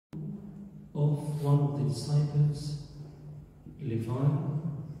of one of the disciples, Levi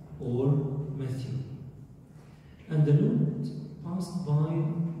or Matthew. And the Lord passed by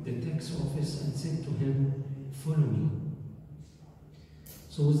the tax office and said to him, "Follow me."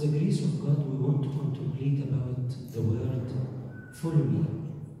 So with the grace of God, we want to contemplate about the word, "follow me."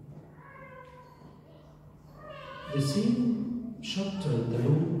 The same chapter, the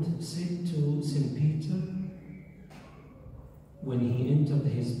Lord said to St. Peter, when he entered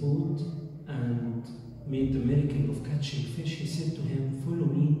his boat and made the miracle of catching fish, he said to him, "Follow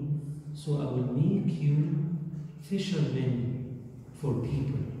me, so I will make you fishermen for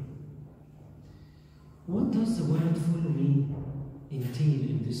people." What does the word "follow me" entail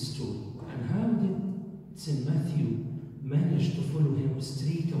in this story? And how did St. Matthew manage to follow him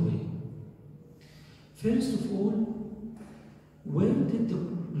straight away? First of all, where did the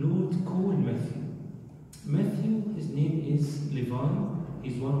Lord call Matthew? Matthew, his name is Levi,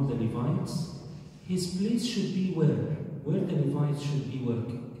 he's one of the Levites. His place should be where? Where the Levites should be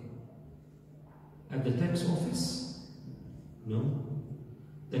working? At the tax office? No.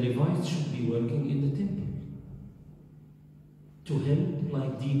 The Levites should be working in the temple, to help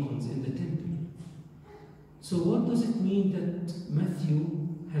like deacons in the temple. So what does it mean that Matthew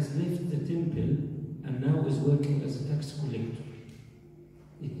has left the temple and now is working as a tax collector?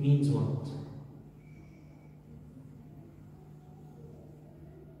 It means what?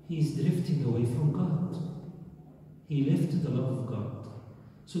 He is drifting away from God. He left the love of God.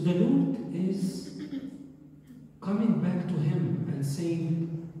 So the Lord is coming back to him and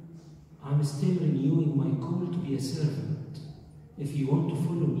saying, "I'm still renewing my call to be a servant. If you want to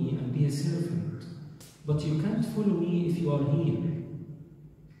follow me and be a servant, but you can't follow me if you are here.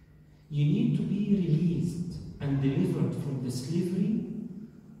 You need to be released and delivered from the slavery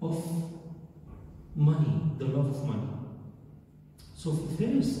of money, the love of money." So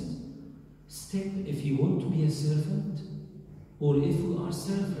first step, if you want to be a servant, or if we are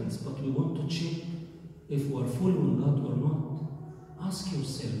servants but we want to check if we are following God or not, ask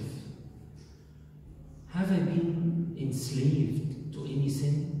yourself, have I been enslaved to any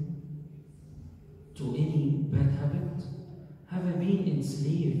sin? To any bad habit? Have I been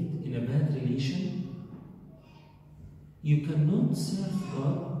enslaved in a bad relation? You cannot serve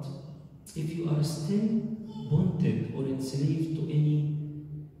God if you are still bonded or enslaved to any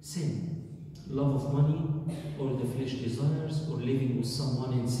sin. Love of money, or the flesh desires, or living with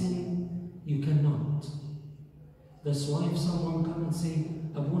someone in sin, you cannot. That's why if someone comes and say,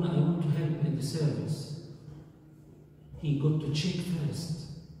 "Abuna, I want to help in the service," he got to check first.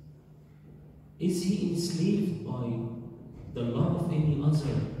 Is he enslaved by the love of any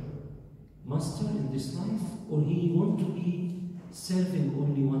other master in this life, or he want to be serving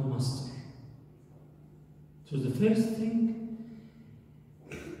only one master? So the first thing,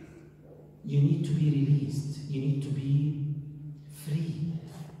 you need to be released. You need to be free.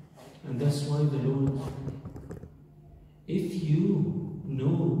 And that's why the Lord, if you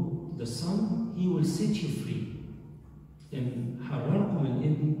know the Son, He will set you free. إن حرركم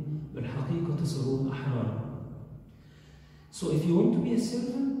الابن بالحقيقة تصيرون أحرارا. So if you want to be a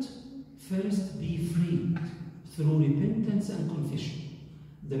servant, first be freed through repentance and confession.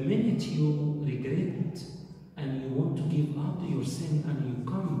 The minute you regret and you want to give up your sin and you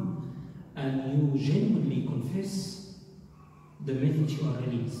come and you genuinely confess, the minute you are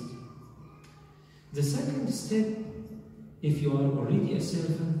released. The second step, if you are already a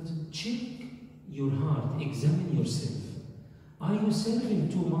servant, check your heart, examine yourself. Are you serving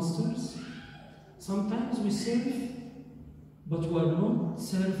two masters? Sometimes we serve, but we are not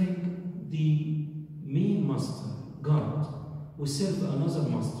serving the main master, God. We serve another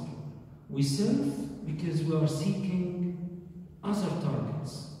master. We serve because we are seeking other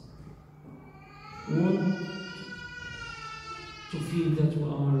targets. We want to feel that we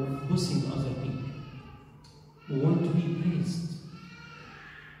are bossing other people. We want to be praised.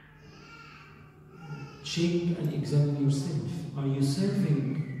 Check and examine yourself. Are you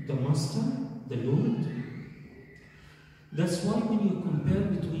serving the Master, the Lord? That's why when you compare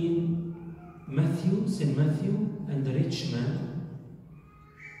between Matthew, St. Matthew, and the rich man,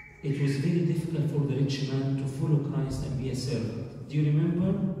 it was very difficult for the rich man to follow Christ and be a servant. Do you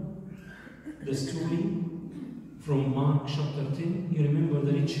remember the story from Mark chapter 10? You remember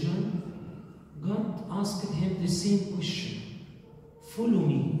the rich man? God asked him the same question. Follow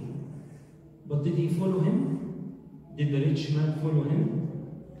me. But did he follow him? Did the rich man follow him?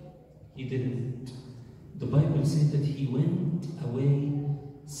 He didn't. The Bible said that he went away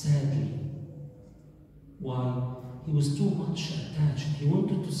sadly. Why? He was too much attached. He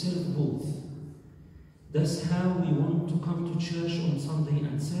wanted to serve both. That's how we want to come to church on Sunday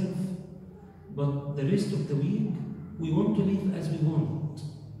and serve. But the rest of the week, we want to live as we want,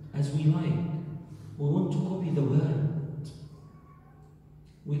 as we like. We want to copy the world.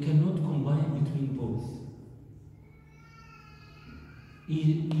 We cannot combine between both.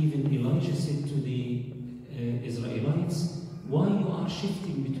 Even Elijah said to the Israelites, why you are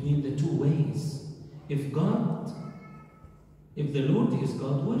shifting between the two ways? If the Lord is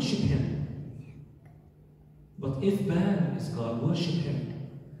God, worship Him. But if Baal is God, worship Him.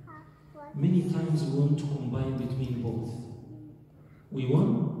 Many times we want to combine between both. We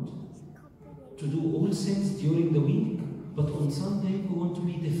want to do all things during the week, but on Sunday we want to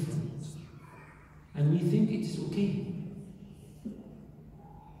be different. And we think it is okay.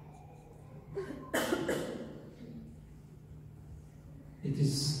 It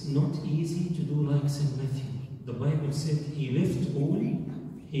is not easy to do like St. Matthew. The Bible said he left all,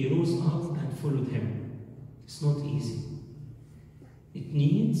 he rose up and followed him. It's not easy. It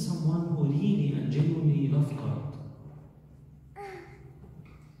needs someone who really and genuinely loves God.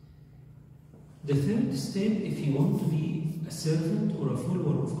 The third step, if you want to be a servant or a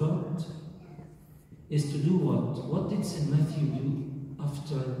follower of God, is to do what? What did St. Matthew do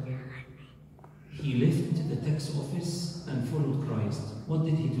after he left the tax office and followed Christ? What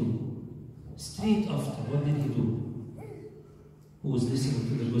did he do? Straight after, what did he do? Who was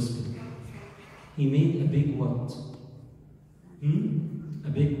listening to the gospel? He made a big what? A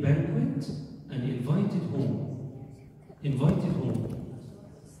big banquet and invited whom? Invited whom?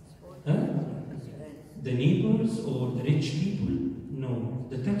 Huh? The neighbors or the rich people? No,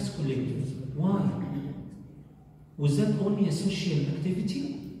 the tax collectors. Why? Was that only a social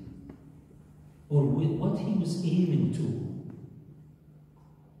activity? Or what he was aiming to?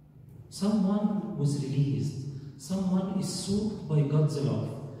 Someone was released. Someone is soaked by God's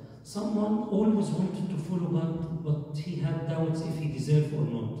love. Someone always wanted to follow God, but he had doubts if he deserved or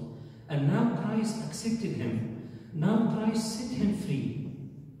not. And now Christ accepted him. Now Christ set him free.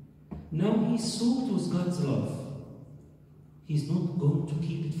 Now he's soaked with God's love. He's not going to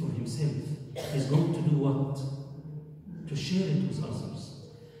keep it for himself. He's going to do what? To share it with others.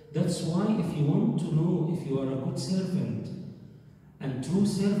 That's why if you want to know if you are a good servant and true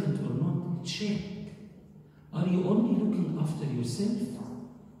servant or not, check. Are you only looking after yourself,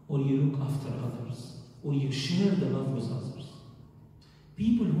 or you look after others, or you share the love with others?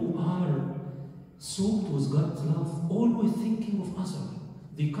 People who are soaked with God's love, always thinking of others.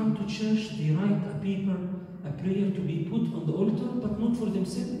 They come to church, they write a paper, a prayer to be put on the altar, but not for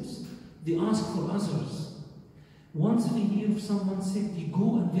themselves. They ask for others. Once they hear of someone sick, they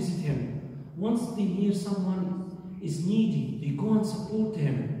go and visit him. Once they hear someone is needy, they go and support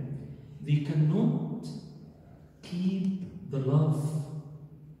him. They cannot keep the love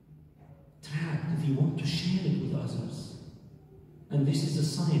trapped. They want to share it with others. And this is a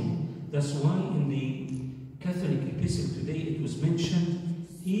sign. That's why in the Catholic epistle today it was mentioned,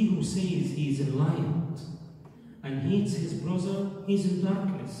 he who says he is in light and hates his brother, he is in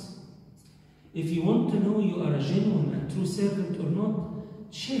darkness. If you want to know you are a genuine and true servant or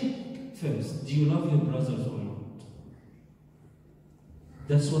not, check first, do you love your brothers or not?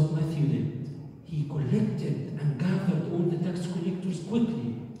 That's what Matthew did. He collected and gathered all the tax collectors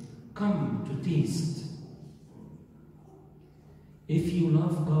quickly. Come to taste. If you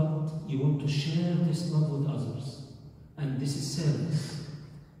love God, you want to share this love with others. And this is service.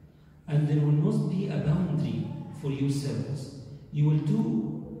 And there will not be a boundary for your service. You will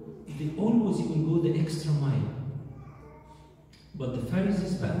always go the extra mile. But the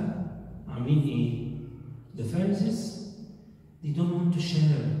Pharisees, the Pharisees, they don't want to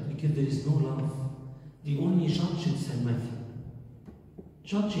share because there is no love. They only judge St. Matthew.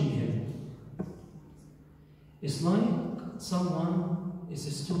 Judging him. It's like it's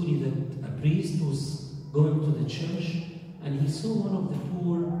a story that a priest was going to the church and he saw one of the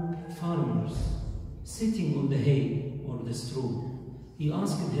poor farmers sitting on the hay or the straw. He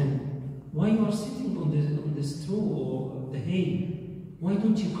asked him, why you are sitting on the straw or the hay? Why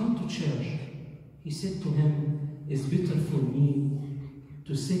don't you come to church? He said to him, it's better for me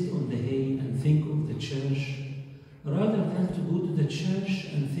to sit on the hay and think of the church rather than to go to the church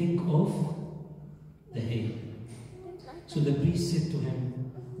and think of the hay. So the priest said to him,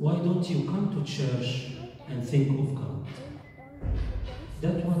 why don't you come to church and think of God?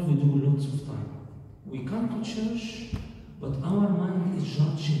 That's what we do lots of time. We come to church, but our mind is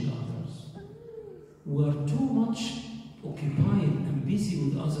judging others. We are too much occupied and busy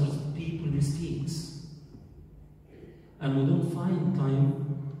with other people's mistakes. And we don't find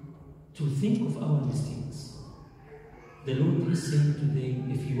time to think of our mistakes. The Lord is saying today,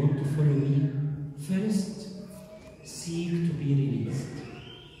 if you want to follow me, first seek to be released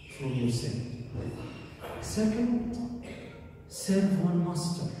from your sin. Second, serve one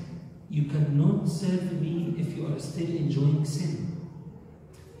master. You cannot serve me if you are still enjoying sin.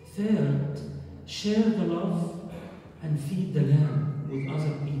 Third, share the love and feed the lamb with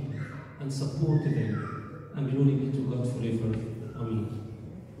other people and support them. And glory be to God forever.